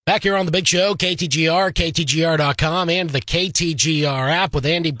Back here on the Big Show, KTGR, KTGR.com, and the KTGR app with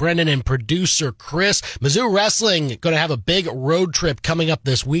Andy Brennan and producer Chris. Mizzou Wrestling going to have a big road trip coming up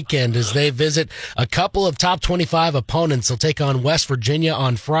this weekend as they visit a couple of top 25 opponents. They'll take on West Virginia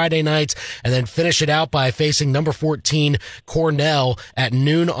on Friday nights and then finish it out by facing number 14 Cornell at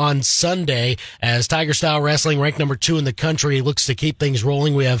noon on Sunday as Tiger Style Wrestling, ranked number 2 in the country, looks to keep things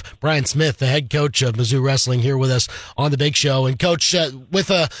rolling. We have Brian Smith, the head coach of Mizzou Wrestling, here with us on the Big Show. And Coach, with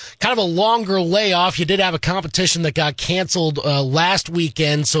a kind of a longer layoff, you did have a competition that got canceled last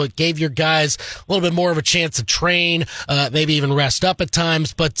weekend, so it gave your guys a little bit more of a chance to train, maybe even rest up at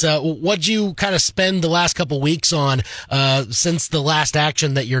times. But what'd you kind of spend the last couple weeks on since the last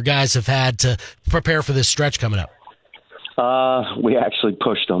action that your guys have had to prepare for this stretch coming up? We actually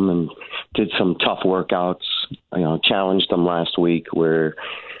pushed them and did some tough workouts, challenged them last week where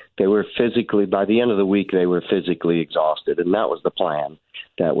they were physically, by the end of the week, they were physically exhausted. And that was the plan,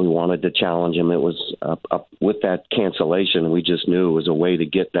 that we wanted to challenge them. It was with that cancellation, we just knew it was a way to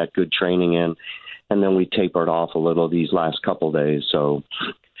get that good training in. And then we tapered off a little these last couple days. So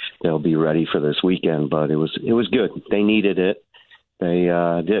they'll be ready for this weekend. But it was good. They needed it.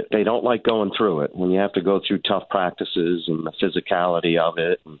 They don't like going through it when you have to go through tough practices and the physicality of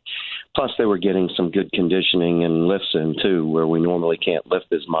it. And plus, they were getting some good conditioning and lifts in too, where we normally can't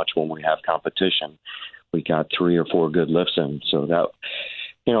lift as much when we have competition. We got 3 or 4 good lifts in, so that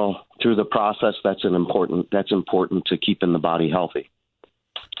through the process, that's important to keeping the body healthy.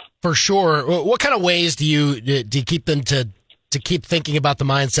 For sure. What kind of ways do you keep them to keep thinking about the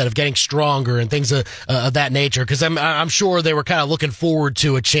mindset of getting stronger and things of that nature? Because I'm sure they were kind of looking forward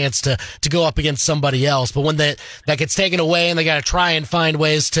to a chance to go up against somebody else. But when that gets taken away and they got to try and find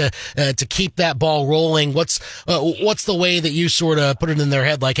ways to keep that ball rolling, what's the way that you sort of put it in their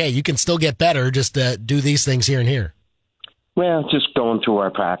head, like, hey, you can still get better, just do these things here and here? Well, just going through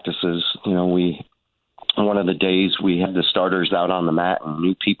our practices. One of the days we had the starters out on the mat and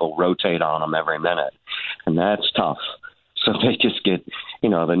new people rotate on them every minute, and that's tough. So they just get,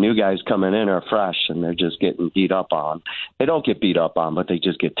 the new guys coming in are fresh and they're just getting beat up on. They don't get beat up on, but they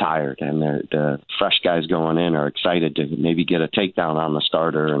just get tired. And the fresh guys going in are excited to maybe get a takedown on the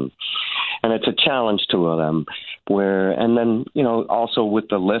starter. And it's a challenge to them and then, also with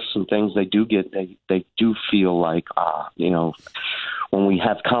the lifts and things they do feel like, when we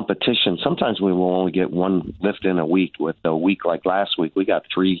have competition, sometimes we will only get 1 lift in a week. With a week like last week, we got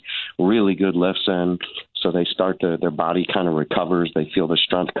 3 really good lifts in. So they start their body kind of recovers. They feel the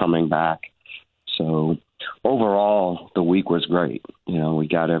strength coming back. So overall, the week was great. We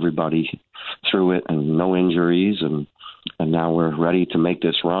got everybody through it and no injuries. And now we're ready to make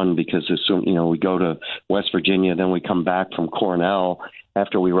this run because as soon, we go to West Virginia, then we come back from Cornell.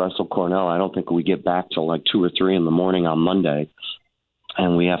 After we wrestle Cornell, I don't think we get back till like 2 or 3 in the morning on Monday.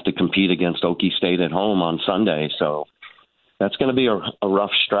 And we have to compete against Okie State at home on Sunday. So that's going to be a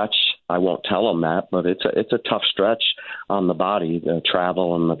rough stretch. I won't tell them that, but it's a tough stretch on the body, the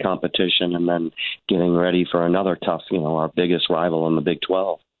travel and the competition, and then getting ready for another tough, our biggest rival in the Big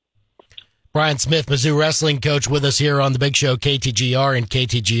 12. Brian Smith, Mizzou Wrestling coach, with us here on the Big Show, KTGR and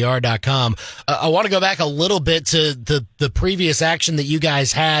KTGR.com. I want to go back a little bit to the previous action that you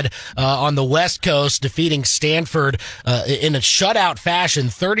guys had on the West Coast, defeating Stanford in a shutout fashion,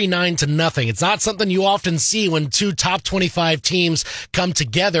 39-0. It's not something you often see when 2 top 25 teams come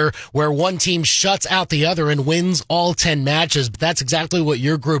together, where one team shuts out the other and wins all 10 matches. But that's exactly what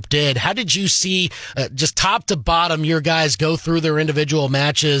your group did. How did you see, just top to bottom, your guys go through their individual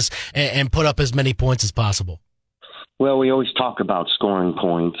matches and put up as many points as possible? Well, we always talk about scoring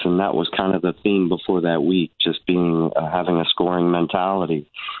points, and that was kind of the theme before that week, just being having a scoring mentality.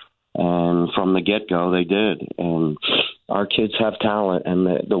 And from the get-go, they did. And our kids have talent,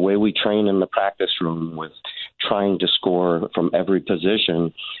 and the way we train in the practice room with trying to score from every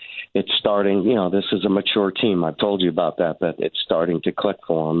position, it's starting, this is a mature team. I've told you about that, but it's starting to click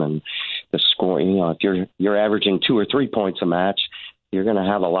for them. And the scoring, if you're averaging 2 or 3 points a match, you're going to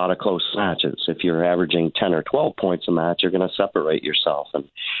have a lot of close matches. If you're averaging 10 or 12 points a match, you're going to separate yourself. And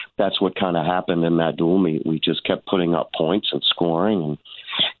that's what kind of happened in that dual meet. We just kept putting up points and scoring. And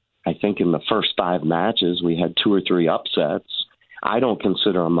I think in the first 5 matches, we had 2 or 3 upsets. I don't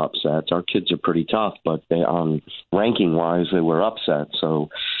consider them upsets. Our kids are pretty tough, but ranking-wise, they were upsets. So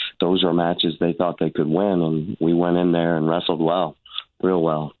those are matches they thought they could win, and we went in there and wrestled well, real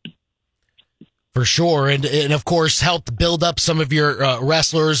well. For sure. And of course, helped build up some of your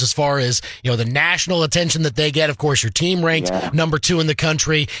wrestlers as far as, the national attention that they get. Of course, your team ranked number 2 in the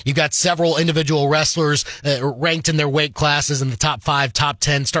country. You've got several individual wrestlers ranked in their weight classes in the top 5, top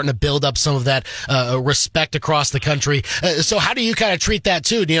 10, starting to build up some of that respect across the country. So how do you kind of treat that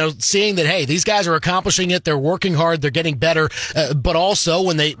too? Seeing that, hey, these guys are accomplishing it. They're working hard. They're getting better. But also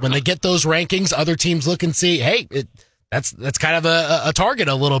when they get those rankings, other teams look and see, hey, That's kind of a target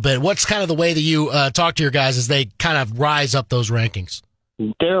a little bit. What's kind of the way that you talk to your guys as they kind of rise up those rankings?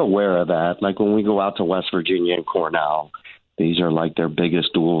 They're aware of that. Like when we go out to West Virginia and Cornell, these are like their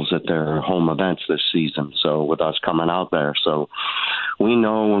biggest duels at their home events this season. So with us coming out there, so we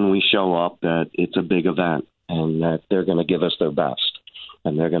know when we show up that it's a big event and that they're going to give us their best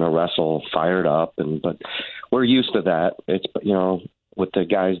and they're going to wrestle fired up. But we're used to that. It's with the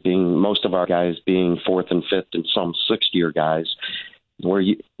guys most of our guys being 4th and 5th and some 6th-year guys,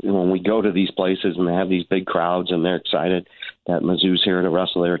 when we go to these places and they have these big crowds and they're excited that Mizzou's here to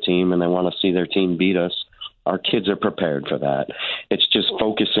wrestle their team and they want to see their team beat us, our kids are prepared for that. It's just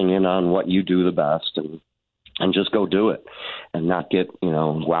focusing in on what you do the best and just go do it and not get,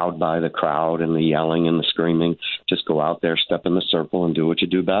 wowed by the crowd and the yelling and the screaming. Just go out there, step in the circle, and do what you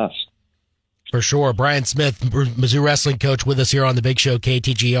do best. For sure. Brian Smith, Mizzou wrestling coach, with us here on the Big Show,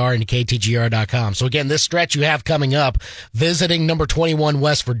 KTGR and KTGR.com. So again, this stretch you have coming up, visiting number 21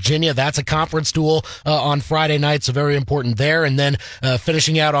 West Virginia. That's a conference duel on Friday night, so very important there. And then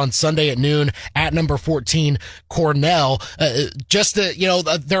finishing out on Sunday at noon at number 14 Cornell.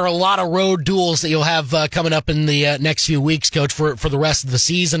 There are a lot of road duels that you'll have coming up in the next few weeks, Coach, for the rest of the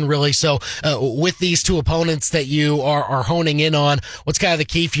season, really. So with these two opponents that you are honing in on, what's kind of the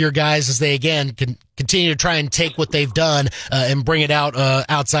key for your guys as they, again, can continue to try and take what they've done and bring it out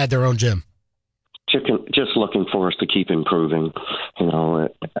outside their own gym? Just looking for us to keep improving.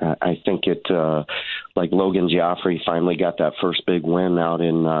 I think like Logan Geoffrey finally got that first big win out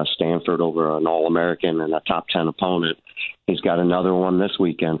in Stanford over an All-American and a top 10 opponent. He's got another one this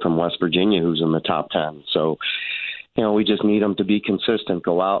weekend from West Virginia who's in the top 10. So, we just need him to be consistent,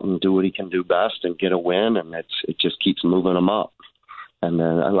 go out and do what he can do best and get a win, and it just keeps moving him up. And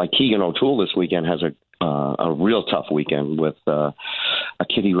then, like Keegan O'Toole this weekend has a real tough weekend with a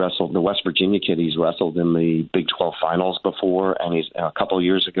kid he wrestled, the West Virginia kid he's wrestled in the Big 12 finals before, and he's a couple of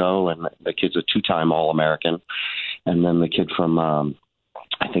years ago, and the kid's a 2-time All-American. And then the kid from,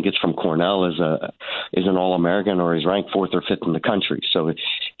 I think it's from Cornell, is an All-American, or he's ranked 4th or 5th in the country. So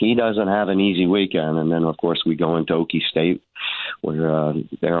he doesn't have an easy weekend. And then, of course, we go into Okie State where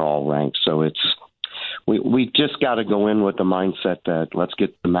they're all ranked. So we just got to go in with the mindset that let's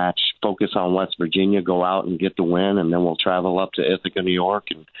get the match, focus on West Virginia, go out and get the win, and then we'll travel up to Ithaca, New York,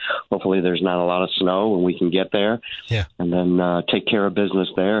 and hopefully there's not a lot of snow and we can get there. Yeah. And then take care of business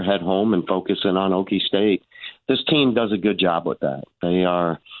there, head home, and focus in on Okie State. This team does a good job with that. They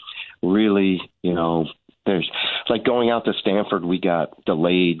are really, there's like going out to Stanford, we got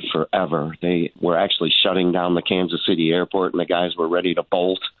delayed forever. They were actually shutting down the Kansas City airport, and the guys were ready to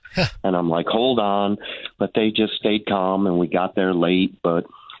bolt. And I'm like, hold on. But they just stayed calm, and we got there late. But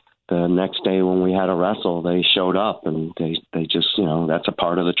the next day when we had a wrestle, they showed up, and they just, that's a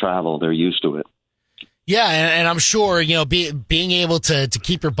part of the travel. They're used to it. Yeah, and I'm sure, being able to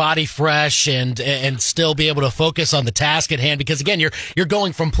keep your body fresh and still be able to focus on the task at hand, because again, you're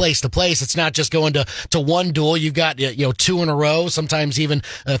going from place to place. It's not just going to one duel. You've got, 2 in a row, sometimes even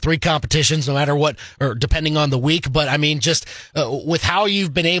 3 competitions, no matter what, or depending on the week. But I mean, just with how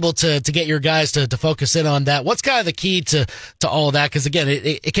you've been able to get your guys to focus in on that, what's kind of the key to all of that? Because again,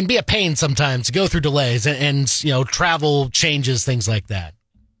 it can be a pain sometimes to go through delays and travel changes, things like that.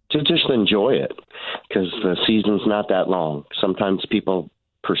 To just enjoy it, because the season's not that long. Sometimes people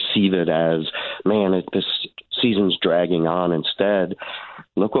perceive it as, man, this season's dragging on. Instead,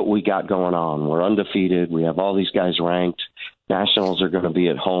 look what we got going on. We're undefeated. We have all these guys ranked. Nationals are going to be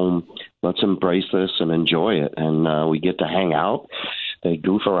at home. Let's embrace this and enjoy it. And we get to hang out. They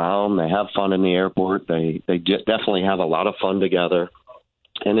goof around. They have fun in the airport. They definitely have a lot of fun together.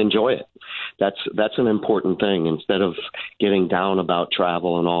 And enjoy it. That's an important thing. Instead of getting down about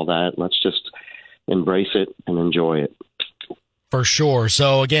travel and all that, let's just embrace it and enjoy it. For sure.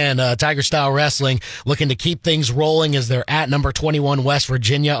 So again, Tiger Style Wrestling looking to keep things rolling as they're at number 21 West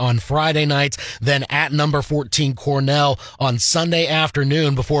Virginia on Friday nights, then at number 14 Cornell on Sunday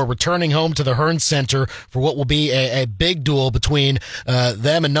afternoon before returning home to the Hearn Center for what will be a big duel between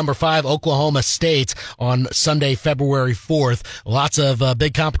them and number 5 Oklahoma State on Sunday, February 4th. Lots of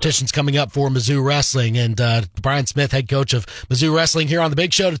big competitions coming up for Mizzou Wrestling, and Brian Smith, head coach of Mizzou Wrestling, here on the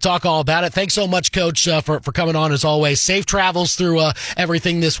Big Show to talk all about it. Thanks so much, Coach, for coming on as always. Safe travels through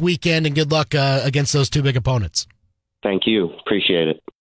everything this weekend, and good luck against those two big opponents. Thank you. Appreciate it.